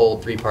of like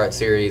old 3-part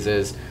series,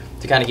 is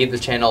to kind of keep the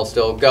channel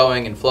still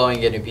going and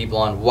flowing, get new people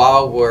on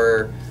while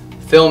we're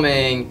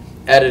filming,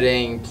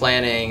 editing,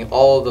 planning.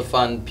 All of the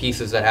fun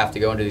pieces that have to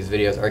go into these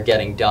videos are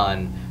getting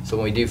done. So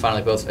when we do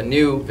finally post a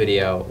new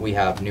video, we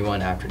have new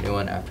one after new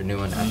one after new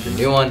one after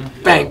new one.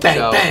 Bang, bang,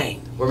 So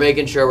bang. we're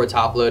making sure we're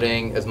top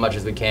loading as much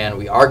as we can.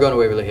 We are going to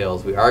Waverly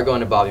Hills. We are going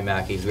to Bobby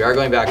Mackey's. We are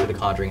going back to the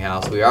Conjuring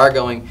House. We are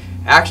going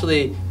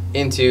actually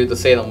into the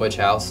Salem Witch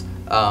House,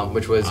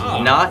 which was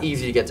not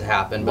easy to get to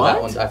happen. But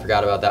that What? one, I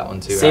forgot about that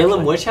one too. Salem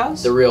actually. Witch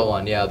House? The real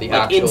one, yeah. The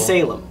Like actual. in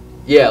Salem.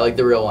 Yeah, like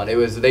the real one. It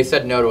was. They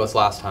said no to us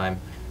last time.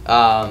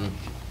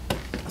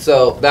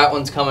 So that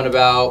one's coming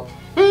about,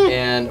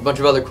 and a bunch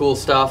of other cool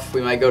stuff.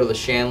 We might go to the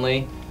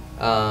Shanley.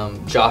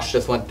 Josh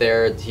just went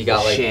there. He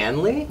got like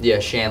Shanley? Yeah,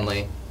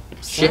 Shanley.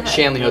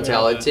 Shanley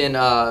Hotel. It's in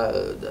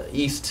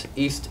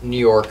East New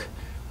York.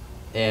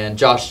 And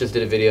Josh just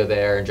did a video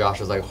there, and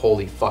Josh was like,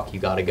 "Holy fuck, you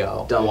gotta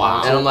go!"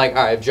 Wow. And I'm like,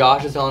 "All right, if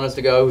Josh is telling us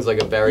to go, who's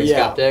like a very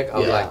skeptic, I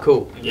was like,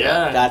 cool."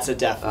 Yeah. That's a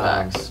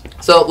definite.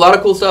 So a lot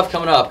of cool stuff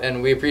coming up,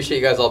 and we appreciate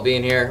you guys all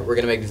being here. We're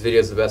gonna make these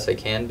videos the best they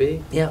can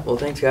be. Yeah. Well,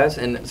 thanks guys,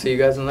 and see you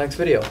guys in the next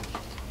video.